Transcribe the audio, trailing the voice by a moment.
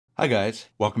Hi guys,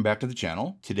 welcome back to the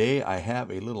channel. Today I have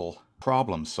a little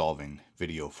problem solving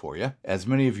video for you. As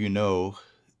many of you know,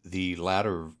 the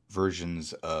latter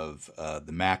versions of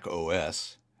the Mac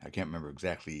OS, I can't remember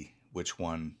exactly which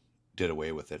one did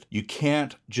away with it. You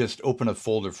can't just open a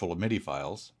folder full of MIDI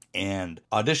files and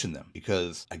audition them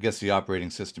because I guess the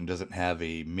operating system doesn't have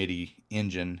a MIDI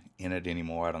engine in it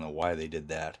anymore. I don't know why they did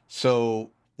that. So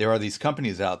there are these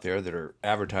companies out there that are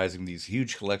advertising these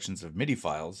huge collections of MIDI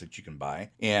files that you can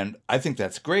buy. And I think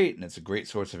that's great, and it's a great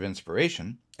source of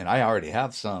inspiration. And I already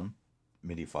have some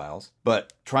MIDI files.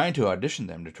 But trying to audition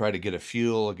them to try to get a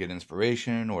feel, get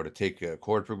inspiration, or to take a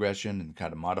chord progression and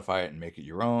kind of modify it and make it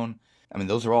your own. I mean,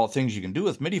 those are all things you can do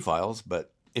with MIDI files,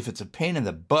 but if it's a pain in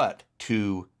the butt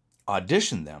to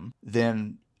audition them,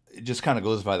 then it just kind of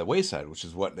goes by the wayside, which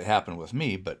is what happened with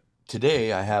me. But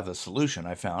today I have a solution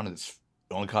I found. It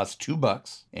only costs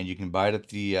 $2, and you can buy it at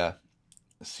the,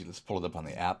 let's pull it up on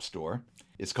the App Store.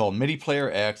 It's called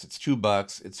MIDIPlayer X. It's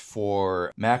 $2. It's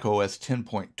for Mac OS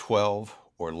 10.12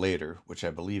 or later, which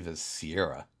I believe is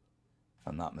Sierra, if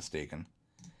I'm not mistaken.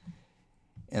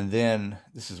 And then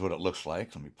this is what it looks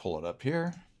like. Let me pull it up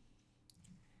here.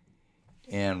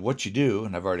 And what you do,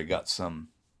 and I've already got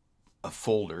a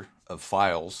folder of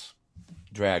files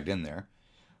dragged in there.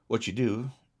 What you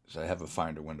do is I have a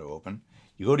Finder window open.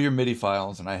 You go to your MIDI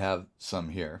files, and I have some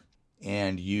here,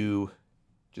 and you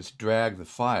just drag the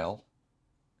file,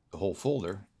 the whole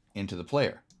folder, into the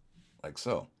player, like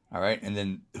so. All right, and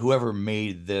then whoever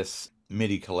made this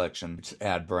MIDI collection, it's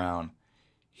Ad Brown,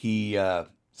 he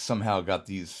somehow got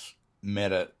these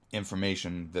meta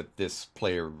information that this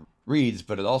player reads,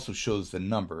 but it also shows the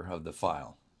number of the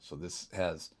file. So this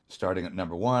has starting at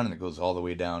number 1, and it goes all the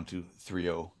way down to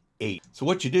 308. So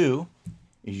what you do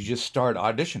is you just start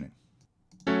auditioning.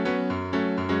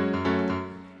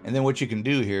 And then what you can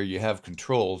do here, you have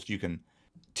controls. You can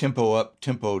tempo up,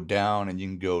 tempo down, and you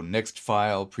can go next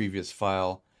file, previous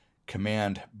file,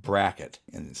 command bracket.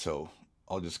 And so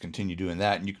I'll just continue doing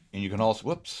that. And you can also,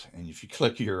 whoops, and if you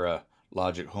click your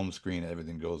Logic home screen,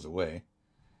 everything goes away.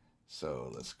 So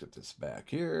let's get this back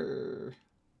here.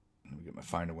 Let me get my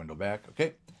Finder window back.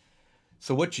 Okay.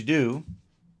 So what you do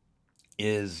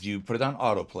is you put it on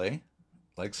autoplay,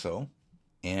 like so,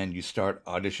 and you start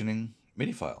auditioning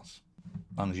MIDI files.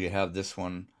 As long as you have this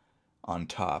one on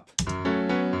top. You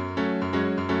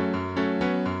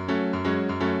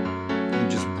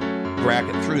just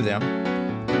bracket through them.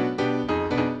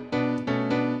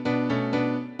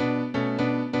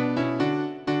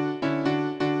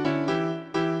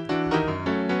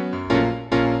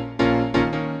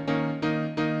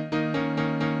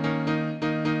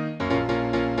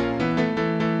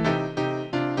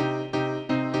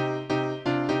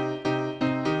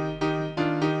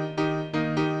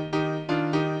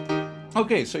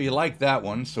 Okay, so you like that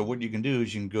one. So what you can do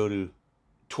is you can go to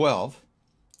 12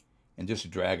 and just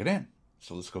drag it in.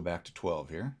 So let's go back to 12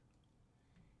 here.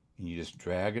 And you just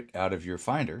drag it out of your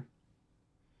Finder,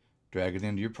 drag it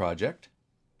into your project,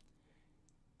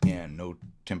 and no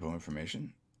tempo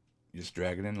information. You just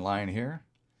drag it in line here.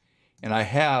 And I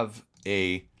have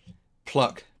a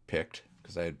pluck picked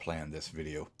because I had planned this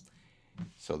video.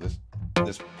 So this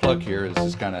pluck here is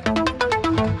just kind of,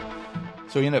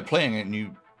 so you end up playing it and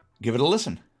you give it a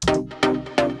listen.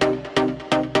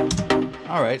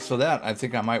 All right, so that I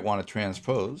think I might want to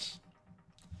transpose.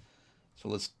 So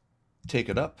let's take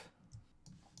it up.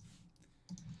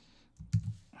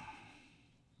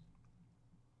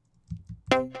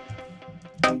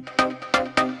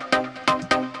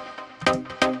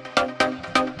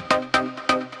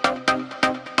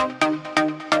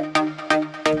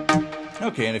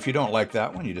 Okay, and if you don't like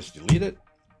that one, you just delete it.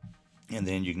 And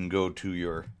then you can go to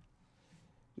your,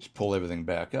 just pull everything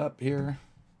back up here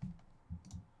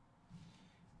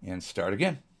and start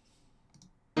again.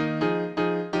 And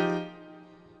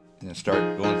then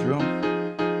start going through them.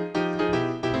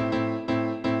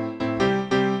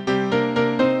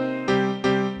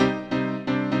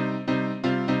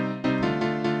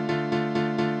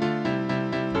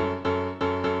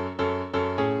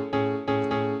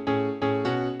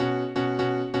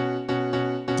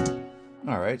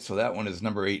 All right, so that one is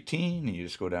number 18, and you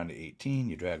just go down to 18,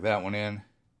 you drag that one in,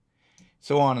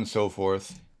 so on and so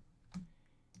forth,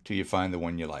 till you find the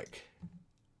one you like.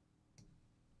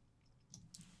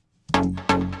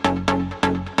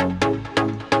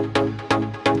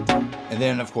 And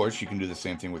then, of course, you can do the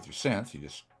same thing with your synth. You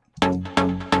just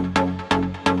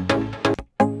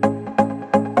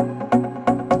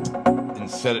and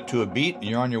set it to a beat, and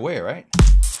you're on your way, right?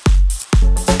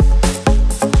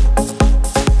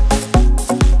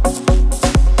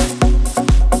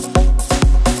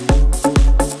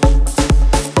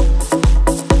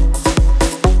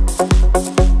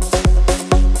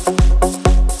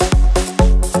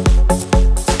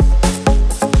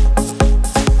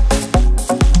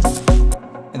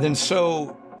 And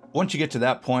so once you get to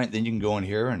that point, then you can go in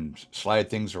here and slide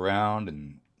things around,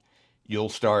 and you'll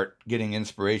start getting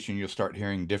inspiration. You'll start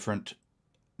hearing different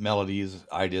melodies,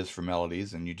 ideas for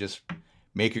melodies, and you just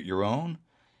make it your own.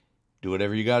 Do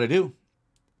whatever you got to do.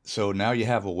 So now you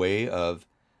have a way of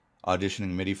auditioning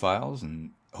MIDI files,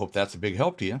 and hope that's a big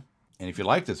help to you. And if you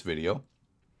like this video,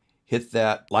 hit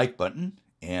that like button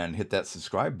and hit that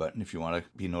subscribe button if you want to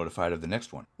be notified of the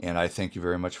next one. And I thank you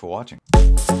very much for watching.